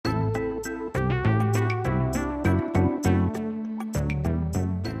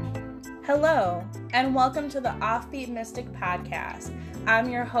Hello, and welcome to the Offbeat Mystic Podcast. I'm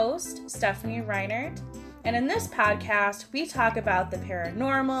your host, Stephanie Reinert, and in this podcast, we talk about the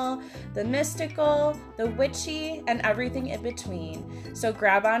paranormal, the mystical, the witchy, and everything in between. So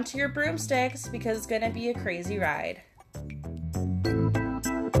grab onto your broomsticks because it's going to be a crazy ride.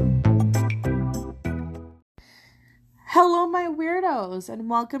 Hello, my weirdos, and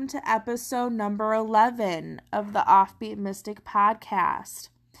welcome to episode number 11 of the Offbeat Mystic Podcast.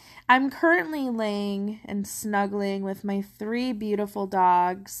 I'm currently laying and snuggling with my 3 beautiful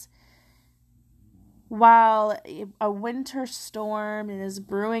dogs while a winter storm is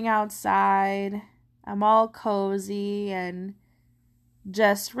brewing outside. I'm all cozy and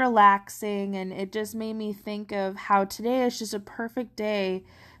just relaxing, and it just made me think of how today is just a perfect day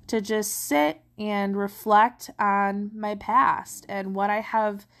to just sit and reflect on my past and what I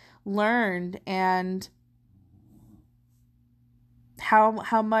have learned and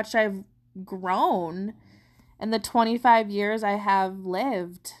how much I've grown in the 25 years I have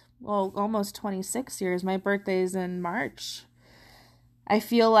lived. Well, almost 26 years. My birthday's in March. I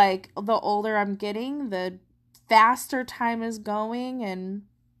feel like the older I'm getting, the faster time is going, and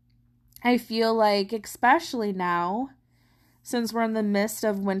I feel like, especially now, since we're in the midst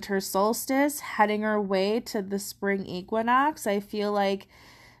of winter solstice, heading our way to the spring equinox, I feel like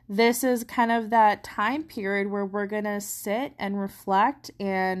this is kind of that time period where we're going to sit and reflect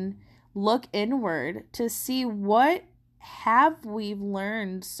and look inward to see what have we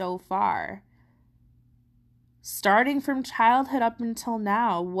learned so far. Starting from childhood up until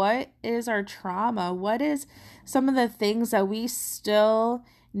now, what is our trauma? What is some of the things that we still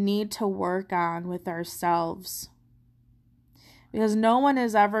need to work on with ourselves? Because no one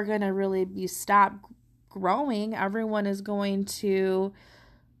is ever going to really be stopped growing. Everyone is going to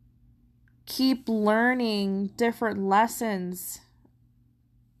keep learning different lessons.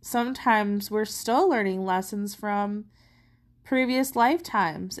 Sometimes we're still learning lessons from previous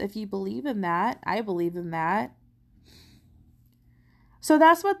lifetimes. If you believe in that, I believe in that. So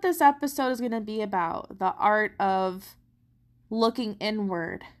that's what this episode is going to be about. The art of looking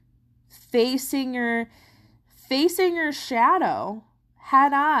inward, facing your shadow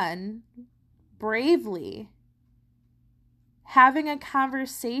head on, bravely. Having a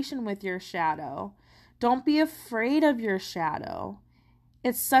conversation with your shadow. Don't be afraid of your shadow.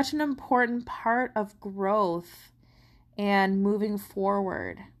 It's such an important part of growth and moving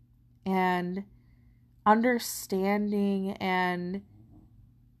forward and understanding and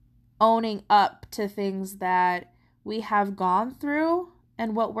owning up to things that we have gone through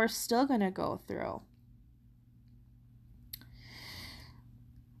and what we're still going to go through.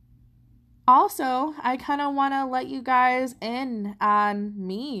 Also, I kind of want to let you guys in on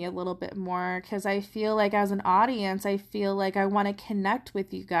me a little bit more because I feel like as an audience, I feel like I want to connect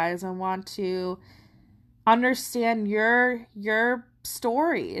with you guys. I want to understand your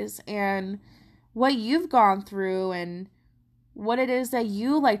stories and what you've gone through and what it is that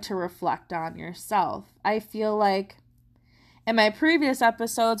you like to reflect on yourself. I feel like in my previous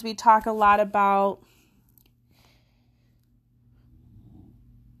episodes, we talk a lot about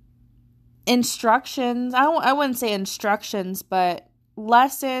instructions. I wouldn't say instructions, but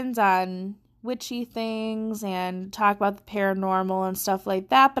lessons on witchy things and talk about the paranormal and stuff like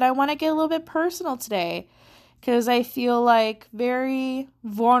that. But I want to get a little bit personal today because I feel like very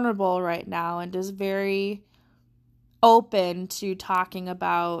vulnerable right now and just very open to talking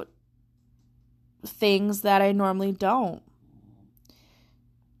about things that I normally don't.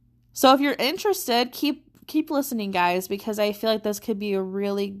 So if you're interested, keep listening, guys, because I feel like this could be a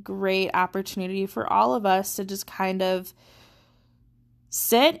really great opportunity for all of us to just kind of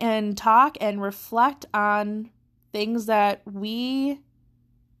sit and talk and reflect on things that we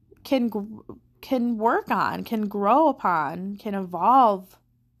can work on, can grow upon, can evolve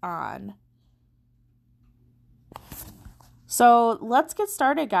on. So let's get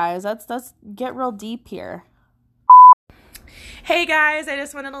started, guys. Let's get real deep here. Hey guys, I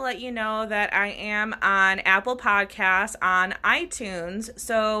just wanted to let you know that I am on Apple Podcasts on iTunes.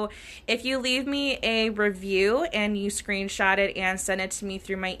 So if you leave me a review and you screenshot it and send it to me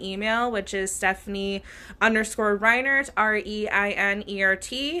through my email, which is Stephanie_Reinert,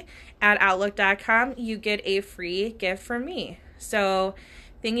 REINERT @outlook.com, you get a free gift from me. So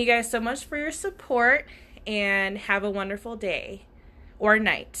thank you guys so much for your support and have a wonderful day or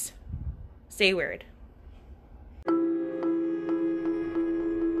night. Stay weird.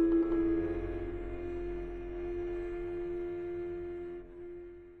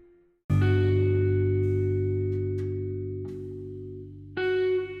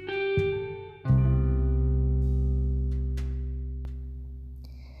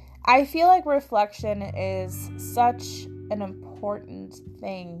 I feel like reflection is such an important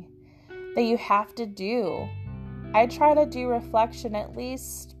thing that you have to do. I try to do reflection at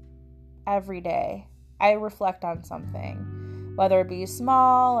least every day. I reflect on something, whether it be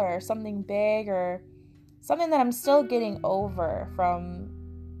small or something big or something that I'm still getting over from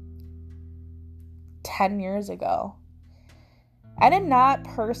 10 years ago. I did not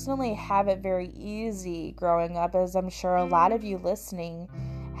personally have it very easy growing up, as I'm sure a lot of you listening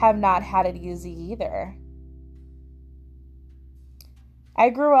have not had it easy either. I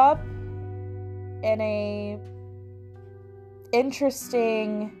grew up in a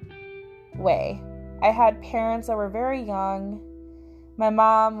interesting way. I had parents that were very young. My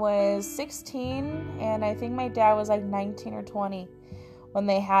mom was 16, and I think my dad was like 19 or 20 when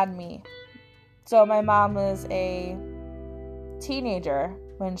they had me. So my mom was a teenager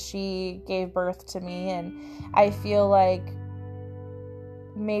when she gave birth to me, and I feel like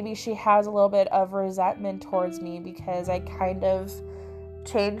maybe she has a little bit of resentment towards me because I kind of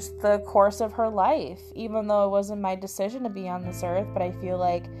changed the course of her life, even though it wasn't my decision to be on this earth. But I feel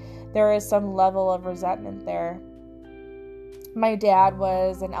like there is some level of resentment there. My dad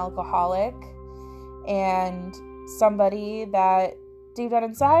was an alcoholic and somebody that deep down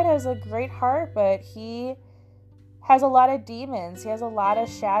inside has a great heart, but he has a lot of demons. He has a lot of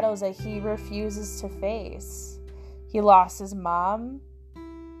shadows that he refuses to face. He lost his mom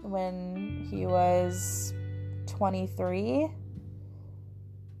when he was 23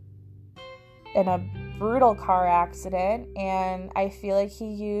 in a brutal car accident, and I feel like he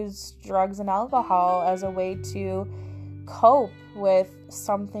used drugs and alcohol as a way to cope with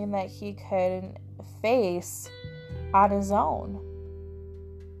something that he couldn't face on his own.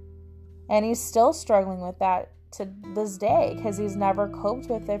 And he's still struggling with that to this day because he's never coped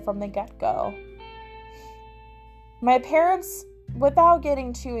with it from the get-go. My parents, without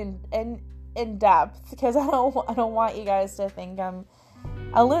getting too in depth, because I don't want you guys to think I'm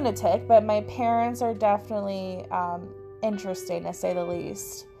a lunatic, but my parents are definitely interesting, to say the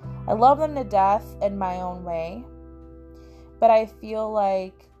least. I love them to death in my own way, but I feel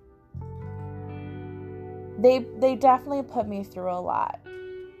like they definitely put me through a lot.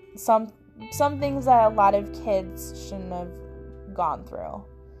 Some things that a lot of kids shouldn't have gone through.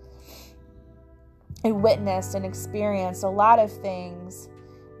 I witnessed and experienced a lot of things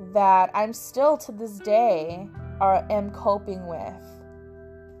that I'm still to this day am coping with.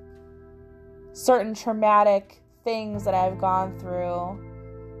 Certain traumatic things that I've gone through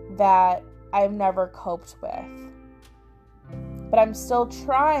that I've never coped with. But I'm still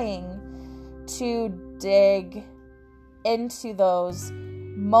trying to dig into those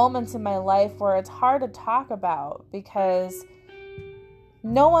moments in my life where it's hard to talk about because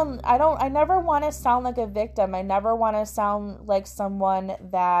I never want to sound like a victim. I never want to sound like someone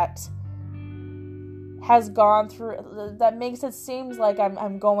that has gone through, that makes it seem like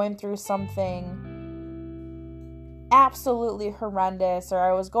I'm going through something absolutely horrendous, or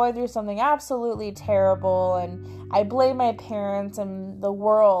I was going through something absolutely terrible and I blame my parents and the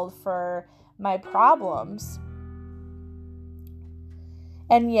world for my problems.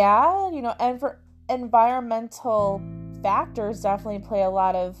 And yeah, and for environmental factors definitely play a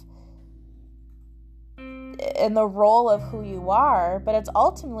lot of in the role of who you are, but it's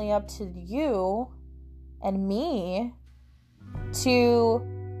ultimately up to you and me to,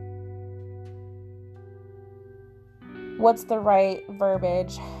 what's the right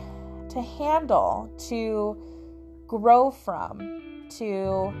verbiage, to handle, to grow from,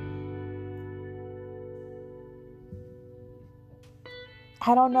 to,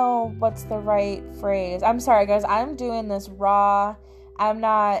 I don't know what's the right phrase. I'm sorry, guys. I'm doing this raw. I'm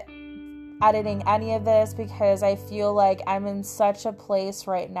not editing any of this because I feel like I'm in such a place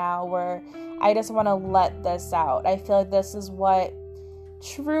right now where I just want to let this out. I feel like this is what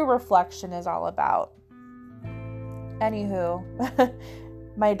true reflection is all about. Anywho,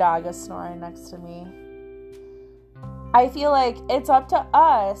 my dog is snoring next to me. I feel like it's up to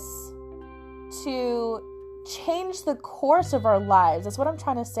us to change the course of our lives. That's what I'm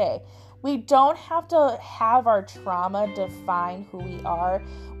trying to say. We don't have to have our trauma define who we are.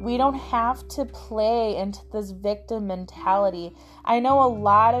 We don't have to play into this victim mentality. I know a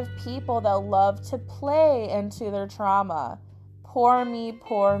lot of people that love to play into their trauma. Poor me,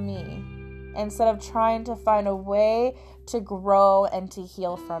 instead of trying to find a way to grow and to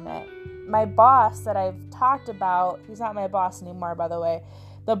heal from it. My boss that I've talked about, he's not my boss anymore, by the way.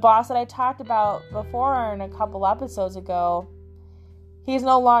 The boss that I talked about before in a couple episodes ago, he's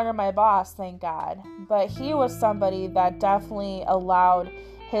no longer my boss, thank God. But he was somebody that definitely allowed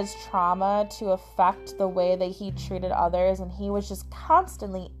his trauma to affect the way that he treated others, and he was just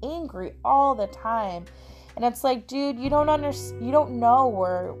constantly angry all the time. And it's like, dude, you don't know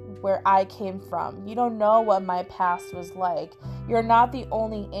where I came from. You don't know what my past was like. You're not the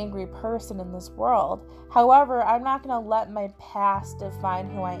only angry person in this world. However, I'm not going to let my past define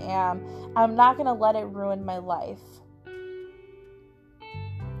who I am. I'm not going to let it ruin my life.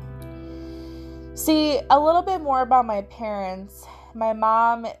 See, a little bit more about my parents. My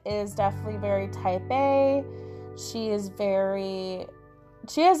mom is definitely very type A.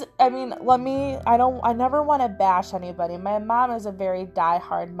 I never want to bash anybody. My mom is a very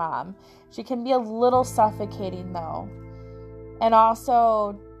diehard mom. She can be a little suffocating though. And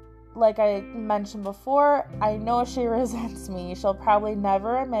also, like I mentioned before, I know she resents me. She'll probably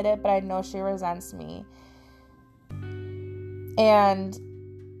never admit it, but I know she resents me. And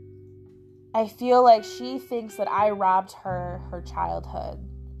I feel like she thinks that I robbed her childhood.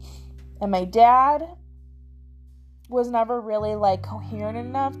 And my dad was never really like coherent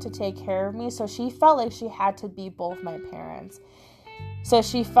enough to take care of me, so she felt like she had to be both my parents. So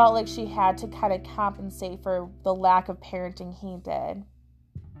she felt like she had to kind of compensate for the lack of parenting he did.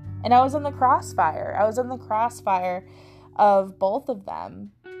 And I was in the crossfire. Of both of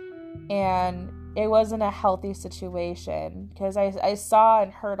them. And it wasn't a healthy situation because I saw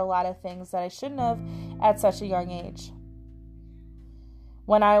and heard a lot of things that I shouldn't have at such a young age.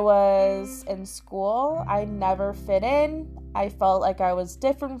 When I was in school, I never fit in. I felt like I was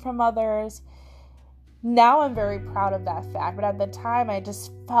different from others. Now I'm very proud of that fact, but at the time I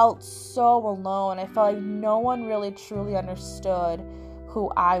just felt so alone. I felt like no one really truly understood who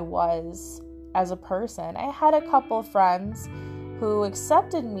I was as a person. I had a couple of friends who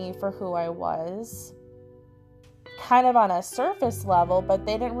accepted me for who I was, kind of on a surface level, but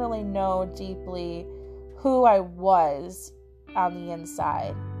they didn't really know deeply who I was on the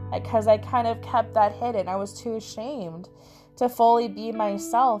inside, because I kind of kept that hidden. I was too ashamed to fully be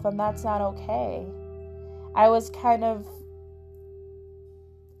myself, and that's not okay. I was kind of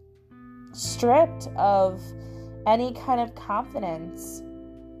stripped of any kind of confidence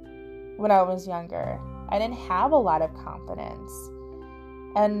when I was younger. I didn't have a lot of confidence,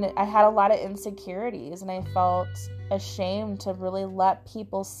 and I had a lot of insecurities, and I felt ashamed to really let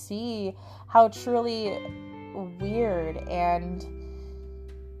people see how truly weird and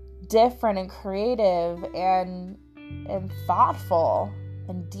different and creative and thoughtful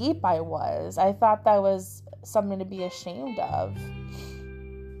and deep I was. I thought that was something to be ashamed of.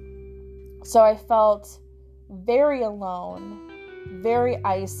 So I felt very alone, very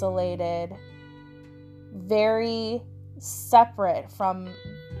isolated, very separate from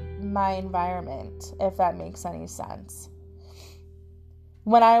my environment, if that makes any sense.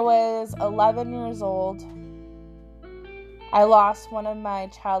 When I was 11 years old, I lost one of my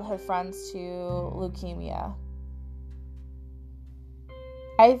childhood friends to leukemia.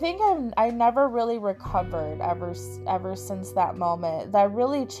 I think I never really recovered ever since that moment. That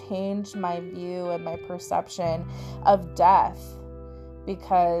really changed my view and my perception of death,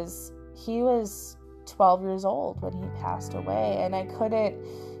 because he was 12 years old when he passed away, and I couldn't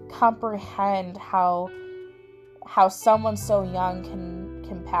comprehend how someone so young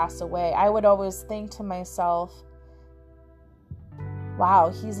can pass away. I would always think to myself, wow,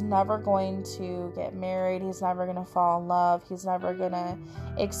 he's never going to get married, he's never going to fall in love, he's never going to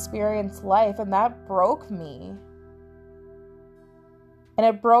experience life, and that broke me. And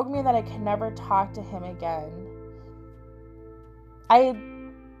it broke me that I could never talk to him again. I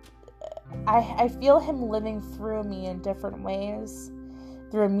feel him living through me in different ways,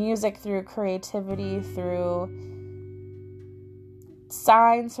 through music, through creativity, through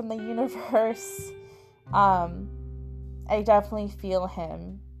signs from the universe. I definitely feel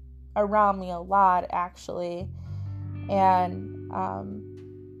him around me a lot, actually. And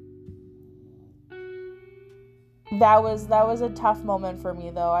that was a tough moment for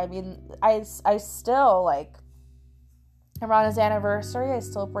me, though. I mean, I still, like, around his anniversary, I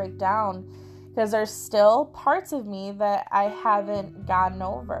still break down because there's still parts of me that I haven't gotten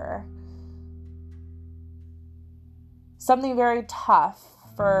over. Something very tough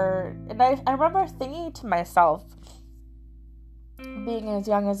and I remember thinking to myself, being as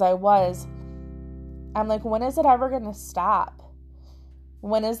young as I was, I'm like, when is it ever going to stop?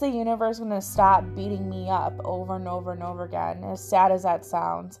 When is the universe going to stop beating me up over and over and over again? As sad as that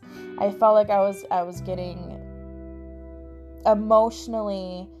sounds, I felt like I was getting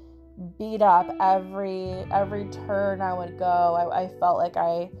emotionally beat up every turn I would go. I felt like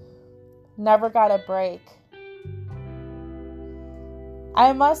I never got a break.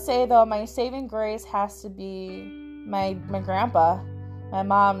 I must say, though, my saving grace has to be my grandpa. my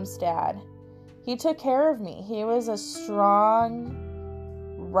mom's dad. He took care of me. He was a strong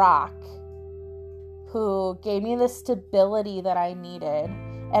rock who gave me the stability that I needed.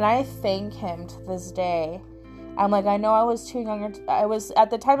 And I thank him to this day. I'm like, I know I was too young. At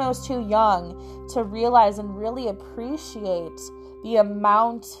the time I was too young to realize and really appreciate the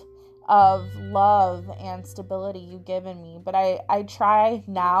amount of love and stability you've given me. But I try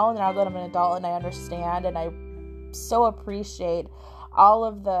now that I'm an adult and I understand, and I so appreciate all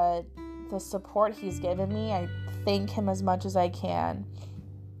of the support he's given me. I thank him as much as I can.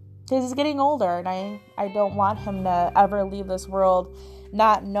 Because he's getting older, and I don't want him to ever leave this world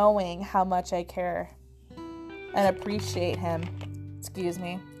not knowing how much I care and appreciate him. Excuse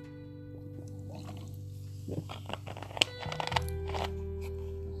me.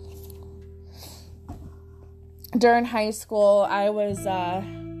 During high school, I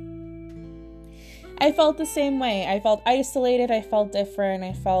felt the same way. I felt isolated. I felt different.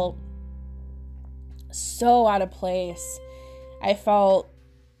 I felt so out of place. I felt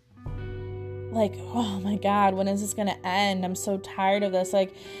like, oh my God, when is this going to end? I'm so tired of this.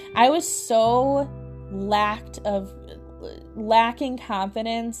 Like, I was so lacking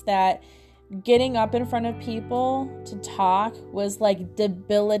confidence that getting up in front of people to talk was like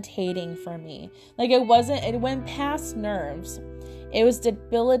debilitating for me. Like, it went past nerves. It was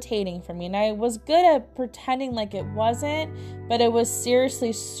debilitating for me. And I was good at pretending like it wasn't, but it was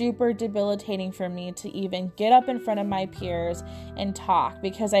seriously super debilitating for me to even get up in front of my peers and talk,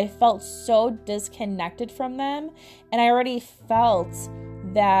 because I felt so disconnected from them. And I already felt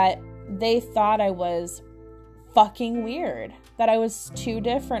that they thought I was fucking weird, that I was too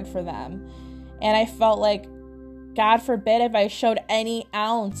different for them. And I felt like, God forbid, if I showed any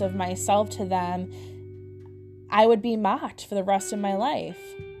ounce of myself to them, I would be mocked for the rest of my life.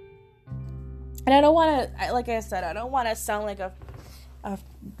 And I don't want to, like I said, I don't want to sound like a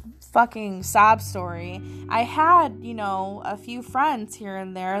fucking sob story. I had, a few friends here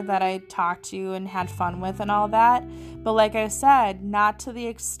and there that I talked to and had fun with and all that. But like I said, not to the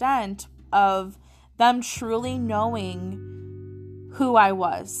extent of them truly knowing who I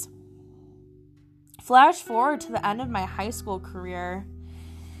was. Flash forward to the end of my high school career.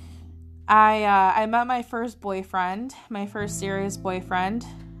 I met my first boyfriend, my first serious boyfriend.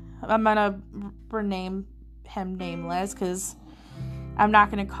 I'm going to rename him Nameless because I'm not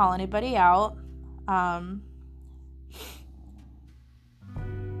going to call anybody out.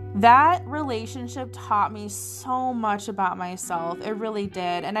 That relationship taught me so much about myself. It really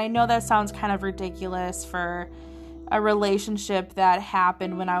did. And I know that sounds kind of ridiculous for a relationship that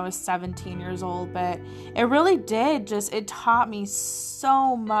happened when I was 17 years old, but it really did. It taught me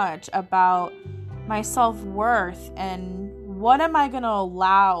so much about my self-worth and what am I going to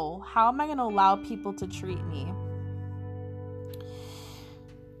allow? How am I going to allow people to treat me?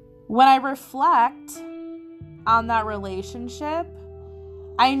 When I reflect on that relationship,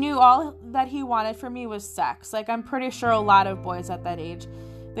 I knew all that he wanted from me was sex. Like, I'm pretty sure a lot of boys at that age,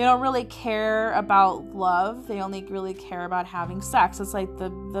 they don't really care about love. They only really care about having sex. It's like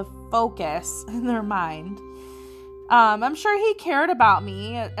the focus in their mind. I'm sure he cared about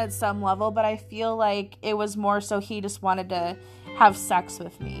me at some level, but I feel like it was more so he just wanted to have sex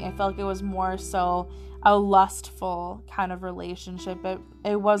with me. I felt like it was more so a lustful kind of relationship.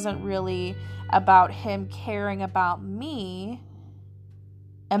 It wasn't really about him caring about me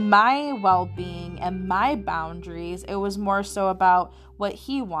and my well-being and my boundaries. It was more so about what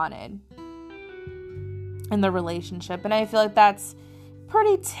he wanted in the relationship. And I feel like that's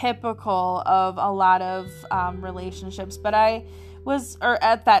pretty typical of a lot of relationships. But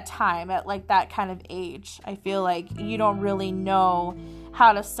at that time, at like that kind of age, I feel like you don't really know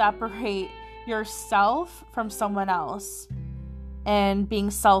how to separate yourself from someone else and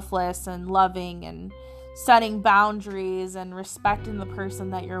being selfless and loving and setting boundaries and respecting the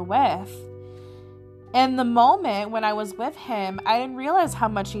person that you're with. In the moment when I was with him, I didn't realize how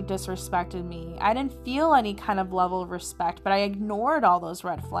much he disrespected me. I didn't feel any kind of level of respect, but I ignored all those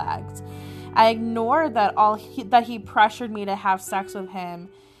red flags. I ignored that he pressured me to have sex with him,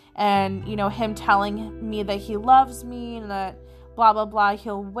 and him telling me that he loves me and that blah blah blah,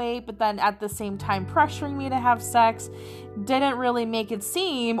 he'll wait, but then at the same time pressuring me to have sex didn't really make it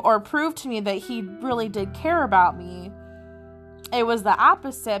seem or prove to me that he really did care about me. It was the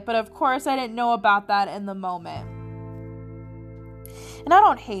opposite, but of course I didn't know about that in the moment. And I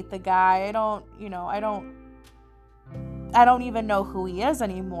don't hate the guy. I don't even know who he is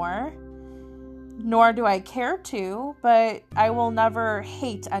anymore. Nor do I care to, but I will never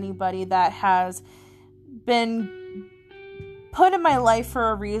hate anybody that has been put in my life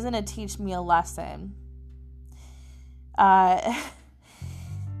for a reason to teach me a lesson.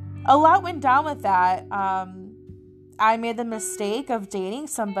 a lot went down with that. I made the mistake of dating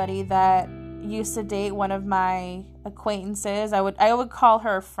somebody that used to date one of my acquaintances. I would call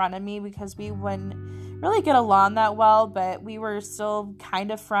her a frenemy because we wouldn't really get along that well, but we were still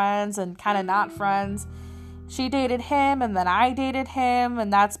kind of friends and kind of not friends. She dated him, and then I dated him,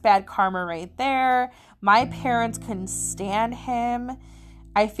 and that's bad karma right there. My parents couldn't stand him.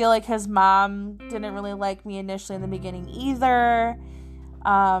 I feel like his mom didn't really like me initially in the beginning either.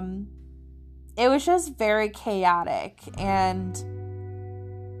 It was just very chaotic and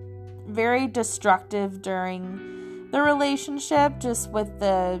very destructive during the relationship, just with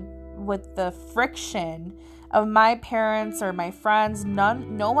the friction of my parents or my friends.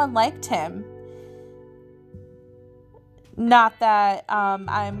 No one liked him. Not that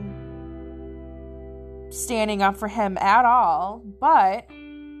I'm standing up for him at all, but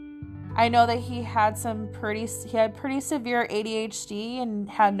I know that he had pretty severe ADHD and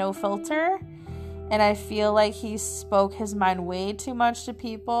had no filter, and I feel like he spoke his mind way too much to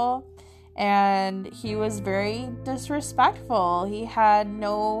people, and he was very disrespectful. He had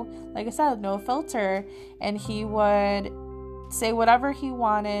no filter, and he would say whatever he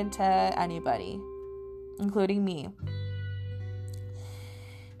wanted to anybody, including me.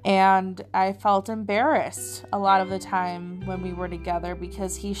 And I felt embarrassed a lot of the time when we were together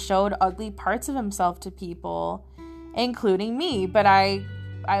because he showed ugly parts of himself to people, including me. But I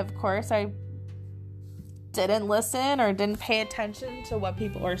of course, I didn't listen or didn't pay attention to what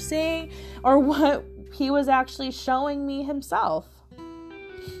people were saying or what he was actually showing me himself.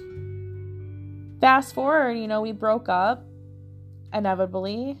 Fast forward, we broke up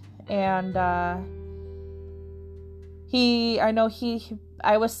inevitably, and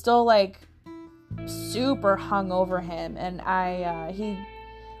I was still like super hung over him, and he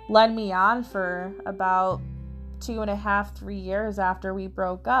led me on for about 2.5, 3 years after we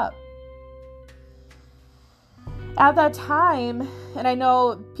broke up. At that time, and I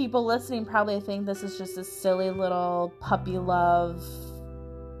know people listening probably think this is just a silly little puppy love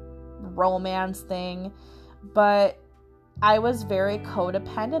romance thing, but I was very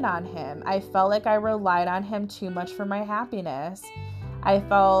codependent on him. I felt like I relied on him too much for my happiness. I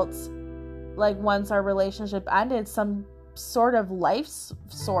felt like once our relationship ended, some sort of life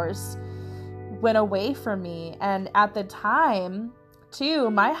source went away from me. And at the time,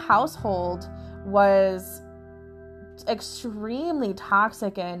 too, my household was extremely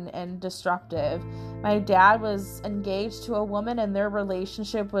toxic and destructive. My dad was engaged to a woman, and their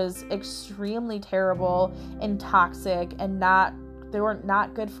relationship was extremely terrible and toxic, and they were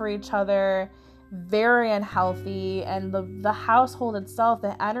not good for each other, very unhealthy, and the household itself,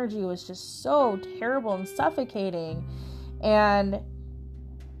 the energy was just so terrible and suffocating. And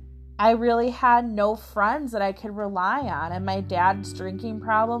I really had no friends that I could rely on, and my dad's drinking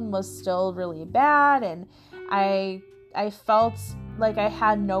problem was still really bad, and I felt like I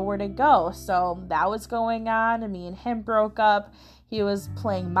had nowhere to go. So that was going on, and me and him broke up. He was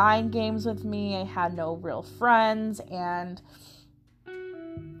playing mind games with me. I had no real friends, and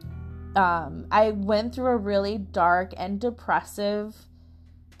I went through a really dark and depressive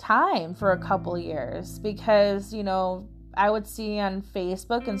time for a couple years because, I would see on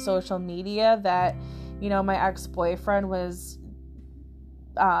Facebook and social media that, my ex-boyfriend was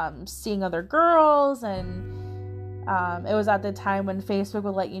seeing other girls, and it was at the time when Facebook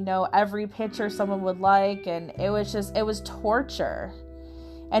would let you know every picture someone would like, and it was torture.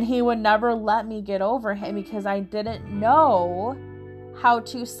 And he would never let me get over him because I didn't know how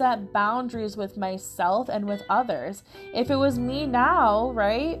to set boundaries with myself and with others. If it was me now,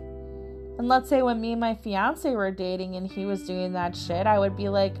 right? And let's say when me and my fiance were dating and he was doing that shit, I would be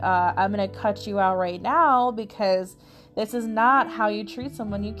like, I'm going to cut you out right now because this is not how you treat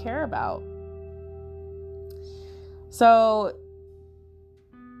someone you care about. So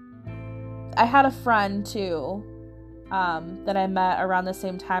I had a friend too, that I met around the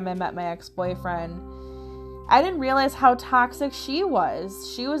same time I met my ex-boyfriend. I didn't realize how toxic she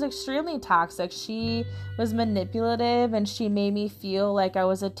was. She was extremely toxic. She was manipulative, and she made me feel like I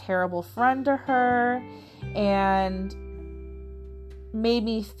was a terrible friend to her, and made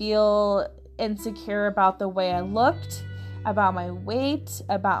me feel insecure about the way I looked, about my weight,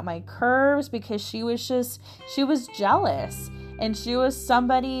 about my curves, because she was jealous. And she was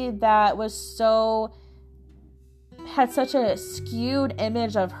somebody that had such a skewed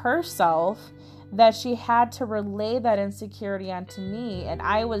image of herself that she had to relay that insecurity onto me. And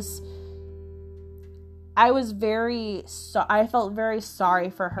I felt very sorry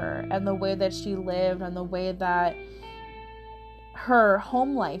for her and the way that she lived and the way that her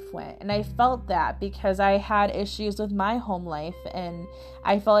home life went. And I felt that because I had issues with my home life, and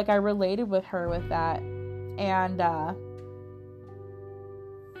I felt like I related with her with that. And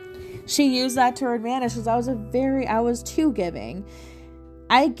she used that to her advantage because I was too giving.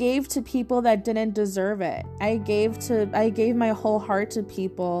 I gave to people that didn't deserve it. I gave my whole heart to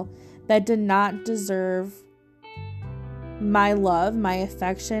people that did not deserve my love, my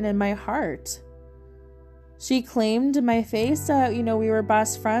affection, and my heart. She claimed to my face that, we were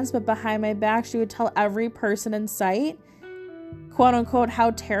best friends, but behind my back, she would tell every person in sight, quote unquote,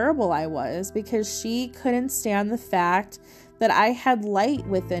 how terrible I was, because she couldn't stand the fact that I had light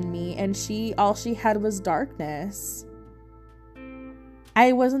within me and all she had was darkness.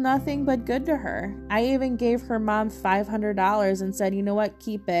 I was nothing but good to her. I even gave her mom $500 and said, you know what,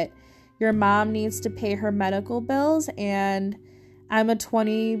 keep it. Your mom needs to pay her medical bills, and I'm a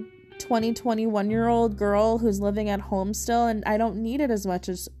 21-year-old girl who's living at home still, and I don't need it as much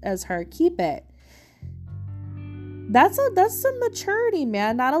as her. Keep it. That's some maturity,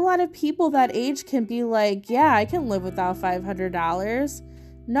 man. Not a lot of people that age can be like, yeah, I can live without $500.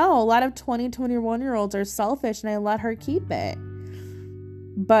 No, a lot of 21-year-olds are selfish, and I let her keep it.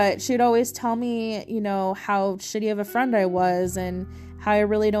 But she'd always tell me, how shitty of a friend I was, and how I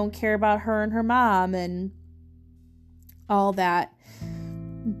really don't care about her and her mom and all that.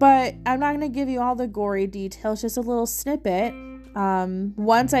 But I'm not going to give you all the gory details, just a little snippet.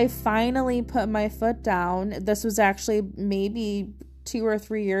 Once I finally put my foot down, this was actually maybe 2 or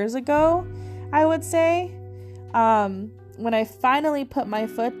 3 years ago, I would say. When I finally put my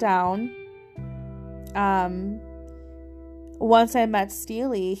foot down, once I met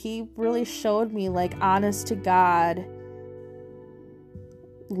Steely, he really showed me honest to God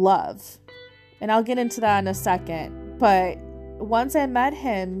love. And I'll get into that in a second. But once I met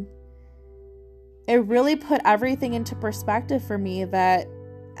him, it really put everything into perspective for me, that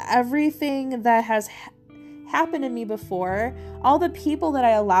everything that has happened to me before, all the people that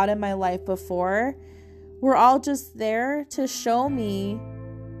I allowed in my life before, were all just there to show me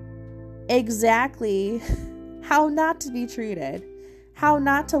exactly how not to be treated, how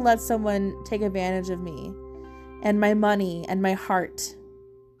not to let someone take advantage of me and my money and my heart.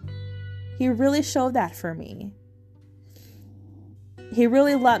 He really showed that for me. He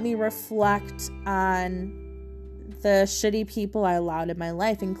really let me reflect on the shitty people I allowed in my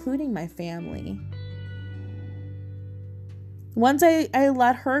life, including my family. Once I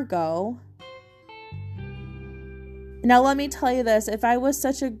let her go. Now let me tell you this, if I was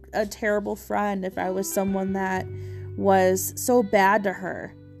such a terrible friend, if I was someone that was so bad to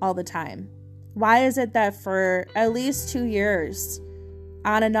her all the time, why is it that for at least 2 years,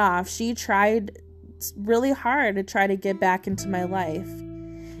 on and off, she tried really hard to try to get back into my life?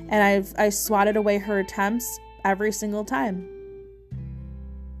 And I swatted away her attempts every single time,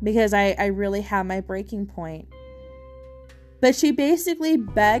 because I really had my breaking point. But she basically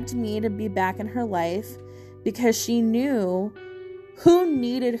begged me to be back in her life because she knew who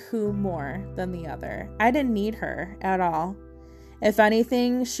needed who more than the other. I didn't need her at all. If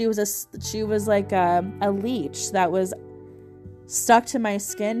anything, she was like a leech that was stuck to my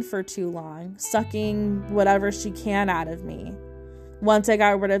skin for too long, sucking whatever she can out of me. Once I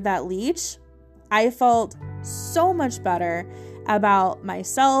got rid of that leech, I felt so much better about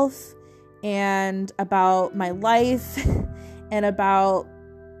myself and about my life and about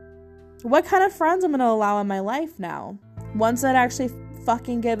what kind of friends I'm going to allow in my life now. Ones that actually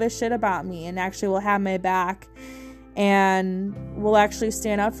fucking give a shit about me and actually will have my back and will actually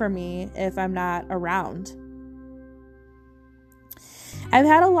stand up for me if I'm not around. I've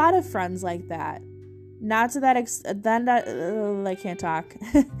had a lot of friends like that. Not to that extent, I can't talk.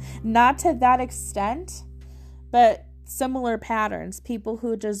 Not to that extent, but similar patterns. People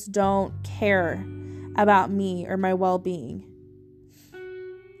who just don't care about me or my well-being.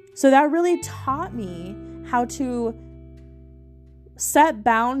 So that really taught me how to set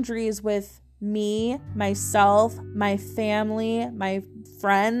boundaries with me, myself, my family, my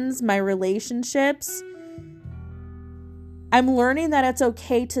friends, my relationships. I'm learning that it's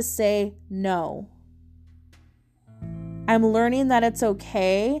okay to say no. I'm learning that it's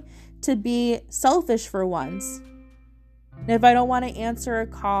okay to be selfish for once. If I don't want to answer a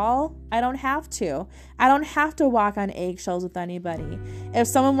call, I don't have to. I don't have to walk on eggshells with anybody. If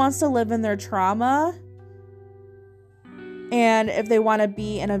someone wants to live in their trauma, and if they want to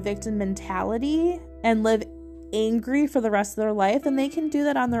be in a victim mentality and live angry for the rest of their life, then they can do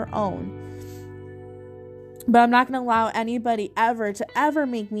that on their own. But I'm not going to allow anybody ever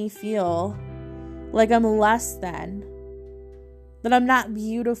make me feel like I'm less than, that I'm not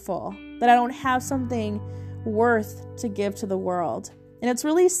beautiful, that I don't have something worth to give to the world. And it's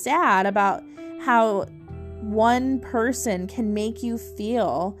really sad about how one person can make you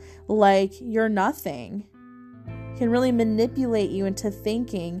feel like you're nothing, can really manipulate you into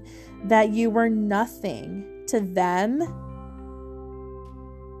thinking that you were nothing to them,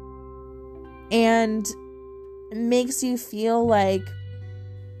 and makes you feel like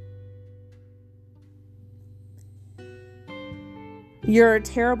you're a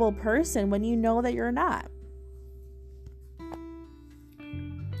terrible person when you know that you're not.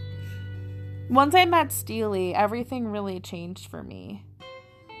 Once I met Steely, everything really changed for me.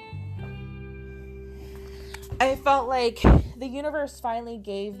 I felt like the universe finally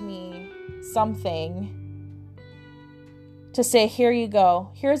gave me something to say, here you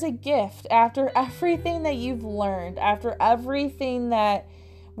go. Here's a gift. After everything that you've learned, after everything that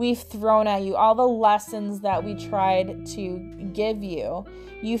we've thrown at you, all the lessons that we tried to give you,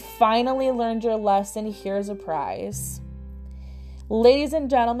 you finally learned your lesson. Here's a prize. Ladies and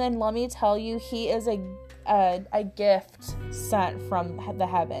gentlemen, let me tell you, he is a gift sent from the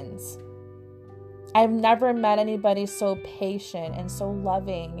heavens. I've never met anybody so patient and so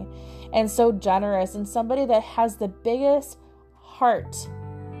loving and so generous, and somebody that has the biggest heart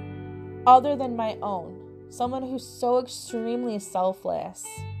other than my own. Someone who's so extremely selfless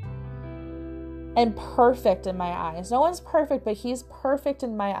and perfect in my eyes. No one's perfect, but he's perfect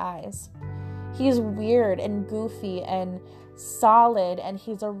in my eyes. He's weird and goofy and solid, and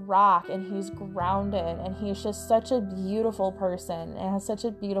he's a rock, and he's grounded, and he's just such a beautiful person and has such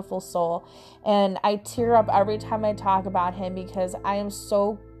a beautiful soul. And I tear up every time I talk about him because I am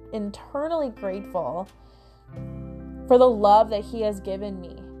so internally grateful for the love that he has given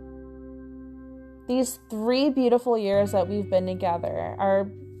me. These 3 beautiful years that we've been together,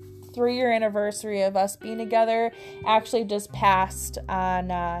 our 3-year anniversary of us being together actually just passed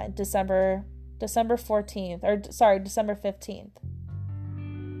on December 15th.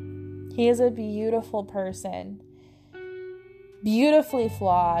 He is a beautiful person, beautifully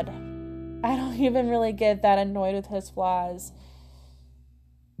flawed. I don't even really get that annoyed with his flaws.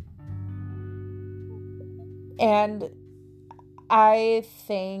 And I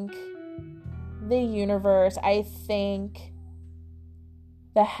thank the universe, I thank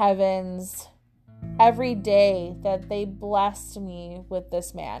the heavens every day that they blessed me with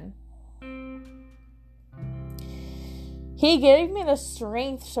this man. He gave me the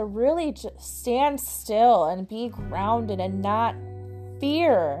strength to really just stand still and be grounded and not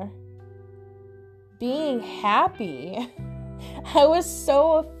fear being happy. I was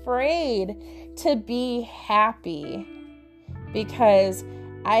so afraid to be happy because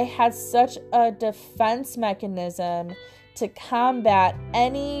I had such a defense mechanism to combat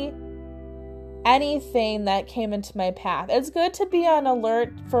anything that came into my path. It's good to be on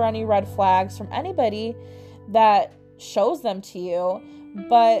alert for any red flags from anybody that shows them to you,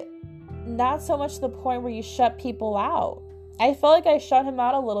 but not so much to the point where you shut people out. I felt like I shut him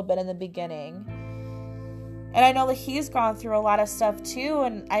out a little bit in the beginning. And I know that he's gone through a lot of stuff too,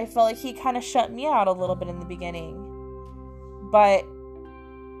 and I felt like he kind of shut me out a little bit in the beginning. But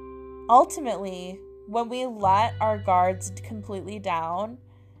ultimately, when we let our guards completely down,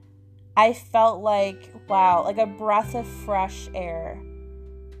 I felt like, wow, like a breath of fresh air.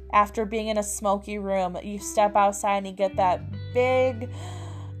 After being in a smoky room, you step outside and you get that big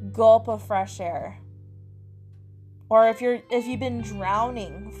gulp of fresh air. Or if you've been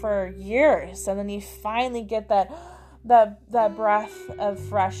drowning for years and then you finally get that breath of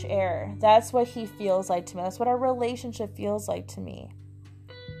fresh air. That's what he feels like to me. That's what our relationship feels like to me.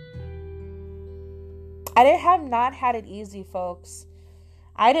 I have not had it easy, folks.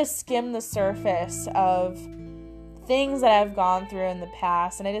 I just skimmed the surface of things that I've gone through in the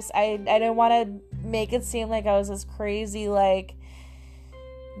past, and I didn't want to make it seem like I was this crazy like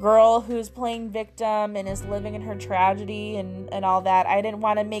girl who's playing victim and is living in her tragedy and all that. I didn't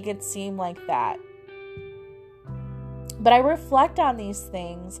want to make it seem like that. But I reflect on these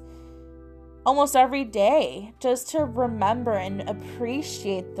things almost every day just to remember and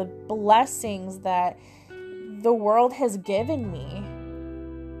appreciate the blessings that the world has given me.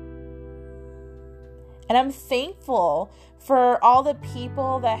 And I'm thankful for all the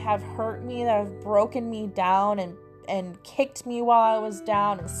people that have hurt me, that have broken me down and kicked me while I was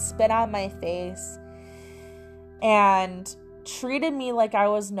down and spit on my face and treated me like I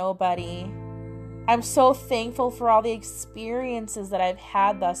was nobody. I'm so thankful for all the experiences that I've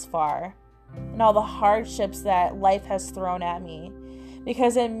had thus far and all the hardships that life has thrown at me,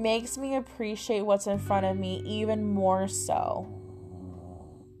 because it makes me appreciate what's in front of me even more so.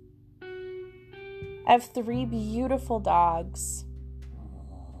 I have 3 beautiful dogs.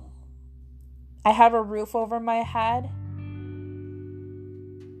 I have a roof over my head.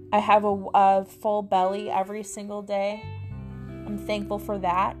 I have a full belly every single day. I'm thankful for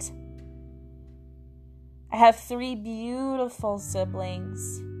that. I have 3 beautiful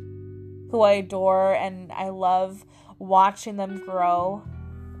siblings who I adore, and I love watching them grow.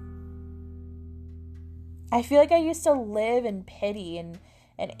 I feel like I used to live in pity and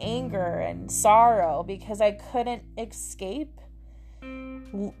anger and sorrow because I couldn't escape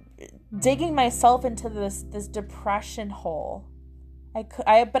digging myself into this depression hole.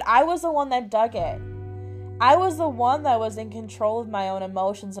 But I was the one that dug it. I was the one that was in control of my own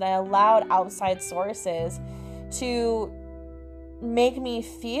emotions, and I allowed outside sources to make me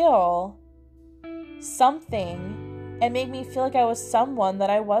feel something and make me feel like I was someone that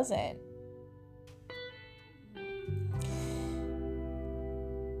I wasn't.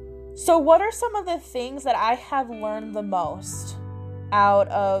 So what are some of the things that I have learned the most out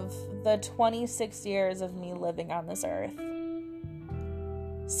of the 26 years of me living on this earth?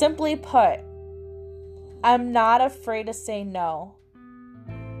 Simply put, I'm not afraid to say no.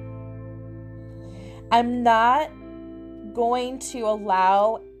 I'm not going to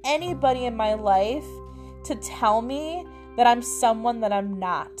allow anybody in my life to tell me that I'm someone that I'm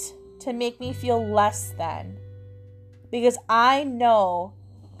not, to make me feel less than. Because I know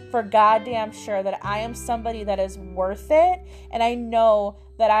for goddamn sure that I am somebody that is worth it, and I know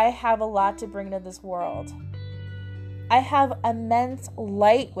that I have a lot to bring to this world. I have immense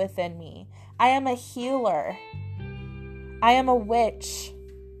light within me. I am a healer. I am a witch.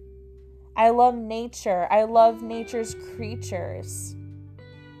 I love nature. I love nature's creatures.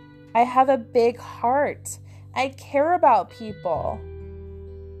 I have a big heart. I care about people.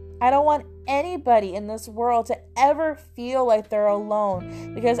 I don't want anybody in this world to ever feel like they're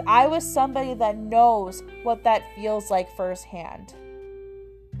alone, because I was somebody that knows what that feels like firsthand.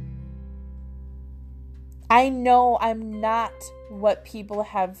 I know I'm not what people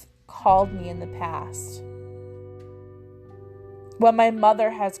have called me in the past. What my mother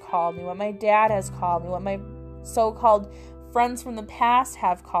has called me, what my dad has called me, what my so-called friends from the past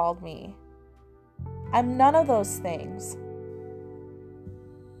have called me. I'm none of those things.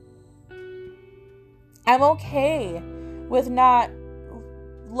 I'm okay with not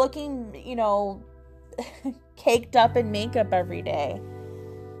looking, caked up in makeup every day.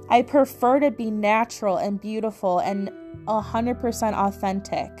 I prefer to be natural and beautiful and 100%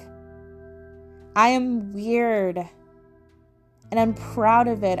 authentic. I am weird, and I'm proud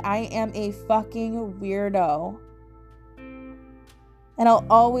of it. I am a fucking weirdo, and I'll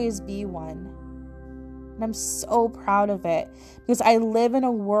always be one. And I'm so proud of it, because I live in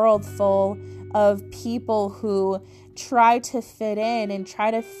a world full of people who try to fit in and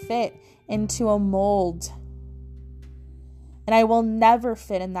try to fit into a mold. And I will never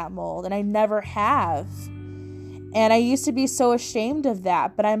fit in that mold, and I never have. And I used to be so ashamed of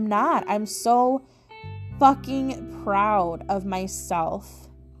that, but I'm not. I'm so fucking proud of myself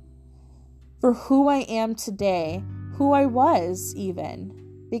for who I am today, who I was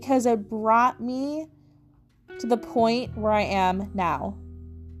even, because it brought me to the point where I am now.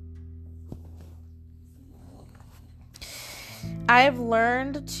 I've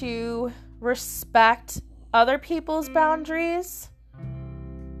learned to respect other people's boundaries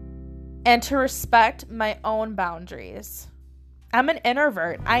and to respect my own boundaries. I'm an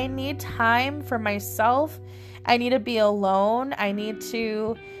introvert. I need time for myself. I need to be alone. I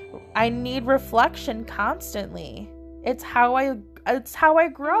need reflection constantly. It's how I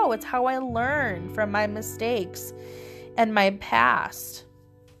grow. It's how I learn from my mistakes and my past.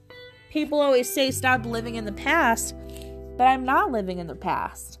 People always say stop living in the past, but I'm not living in the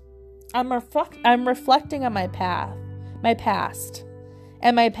past. I'm reflecting on my past,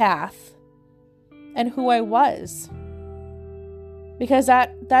 and my path, and who I was. Because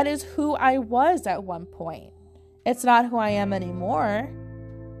that is who I was at one point. It's not who I am anymore.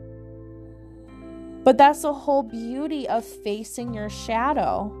 But that's the whole beauty of facing your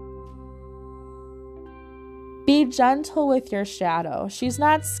shadow. Be gentle with your shadow. She's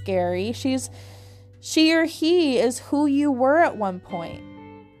not scary. She or he is who you were at one point.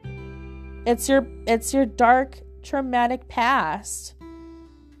 It's your dark, traumatic past.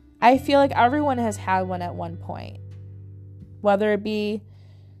 I feel like everyone has had one at one point. Whether it be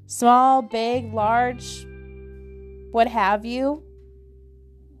small, big, large, what have you.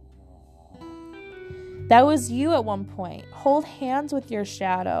 That was you at one point. Hold hands with your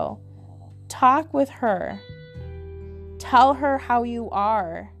shadow. Talk with her. Tell her how you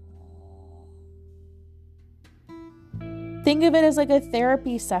are. Think of it as like a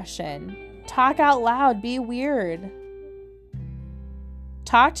therapy session. Talk out loud. Be weird.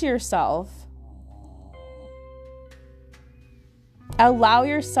 Talk to yourself. Allow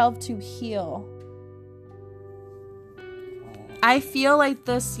yourself to heal. I feel like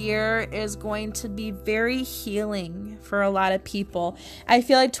this year is going to be very healing for a lot of people. I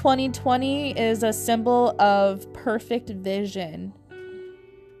feel like 2020 is a symbol of perfect vision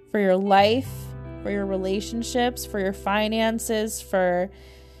for your life, for your relationships, for your finances, for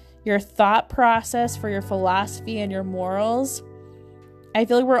your thought process, for your philosophy and your morals. I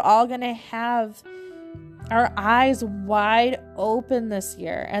feel like we're all going to have our eyes wide open this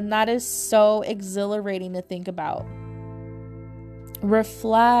year, and that is so exhilarating to think about.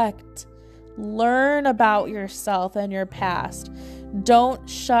 Reflect. Learn about yourself and your past. Don't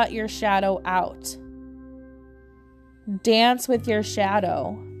shut your shadow out. Dance with your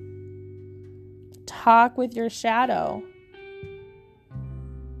shadow. Talk with your shadow.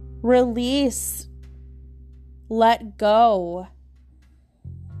 Release. Let go.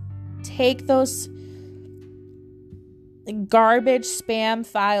 Take those garbage spam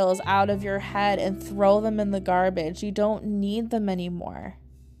files out of your head and throw them in the garbage. You don't need them anymore.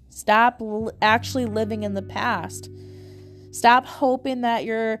 Stop actually living in the past. Stop hoping that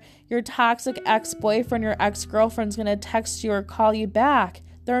your toxic ex-boyfriend, your ex-girlfriend's going to text you or call you back.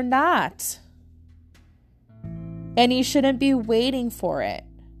 They're not. And you shouldn't be waiting for it.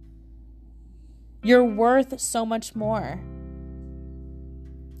 You're worth so much more.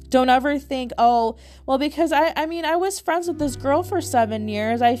 Don't ever think, oh, well, because I was friends with this girl for 7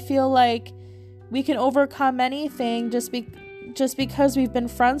 years. I feel like we can overcome anything just because we've been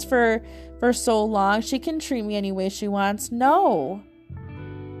friends for so long. She can treat me any way she wants. No.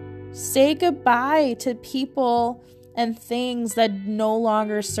 Say goodbye to people and things that no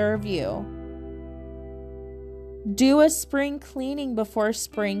longer serve you. Do a spring cleaning before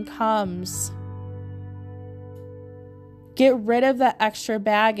spring comes. Get rid of the extra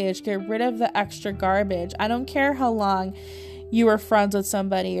baggage. Get rid of the extra garbage. I don't care how long you were friends with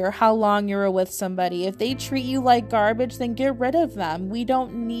somebody or how long you were with somebody. If they treat you like garbage, then get rid of them. We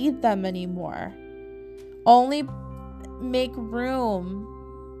don't need them anymore. Only make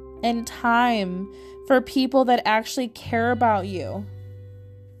room and time for people that actually care about you.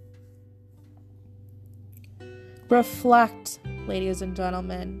 Reflect, ladies and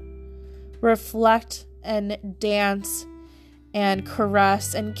gentlemen. Reflect and dance and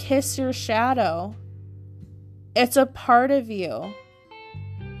caress and kiss your shadow. It's a part of you.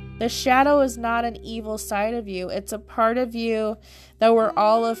 The shadow is not an evil side of you. It's a part of you that we're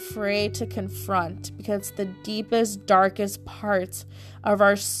all afraid to confront because it's the deepest, darkest parts of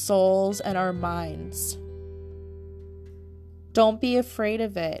our souls and our minds. Don't be afraid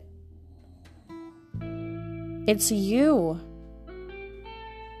of it. It's you.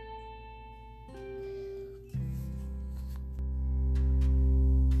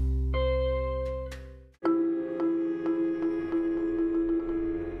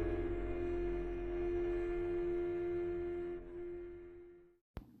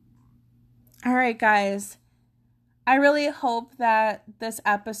 All right, guys. I really hope that this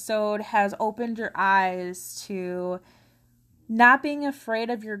episode has opened your eyes to not being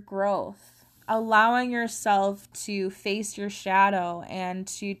afraid of your growth, allowing yourself to face your shadow and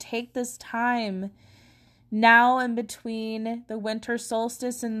to take this time now in between the winter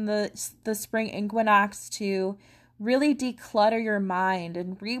solstice and the spring equinox to really declutter your mind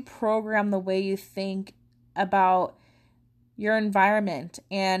and reprogram the way you think about your environment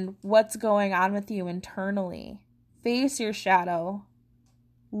and what's going on with you internally. Face your shadow.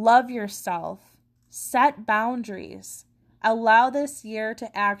 Love yourself. Set boundaries. Allow this year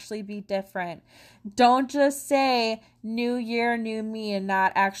to actually be different. Don't just say new year, new me and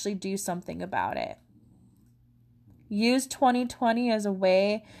not actually do something about it. Use 2020 as a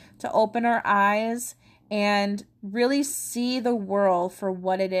way to open our eyes and really see the world for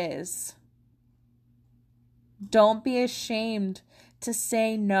what it is. Don't be ashamed to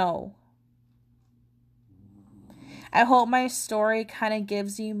say no. I hope my story kind of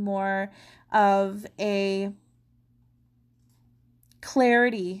gives you more of a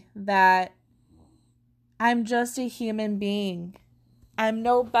clarity that I'm just a human being. I'm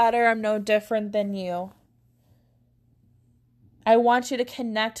no better, I'm no different than you. I want you to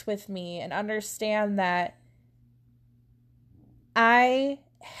connect with me and understand that I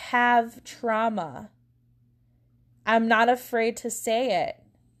have trauma. I'm not afraid to say it.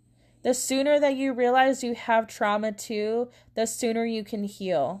 The sooner that you realize you have trauma too, the sooner you can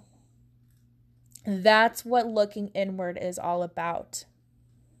heal. That's what looking inward is all about.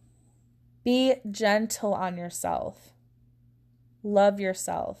 Be gentle on yourself. Love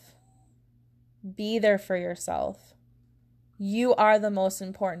yourself. Be there for yourself. You are the most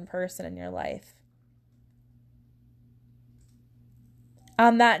important person in your life.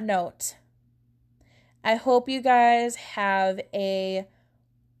 On that note, I hope you guys have a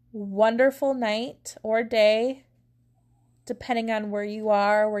wonderful night or day, depending on where you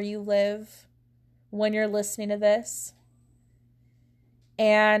are, where you live, when you're listening to this.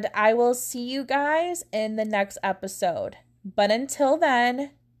 And I will see you guys in the next episode. But until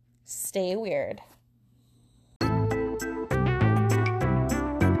then, stay weird.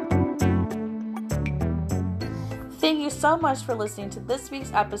 Thank you so much for listening to this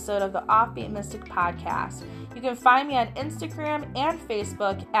week's episode of the Offbeat Mystic Podcast. You can find me on Instagram and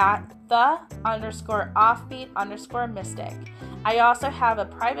Facebook at _offbeat_mystic. I also have a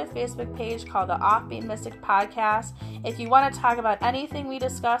private Facebook page called the Offbeat Mystic Podcast. If you want to talk about anything we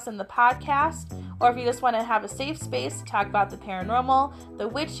discuss in the podcast, or if you just want to have a safe space to talk about the paranormal, the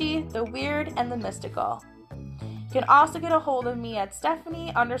witchy, the weird, and the mystical. You can also get a hold of me at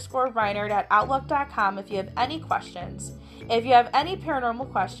Stephanie_Reinert@outlook.com if you have any questions. If you have any paranormal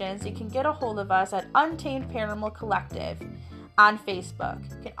questions, you can get a hold of us at Untamed Paranormal Collective on Facebook.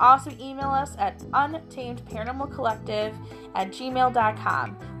 You can also email us at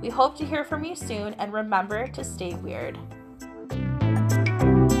untamedparanormalcollective@gmail.com. We hope to hear from you soon, and remember to stay weird.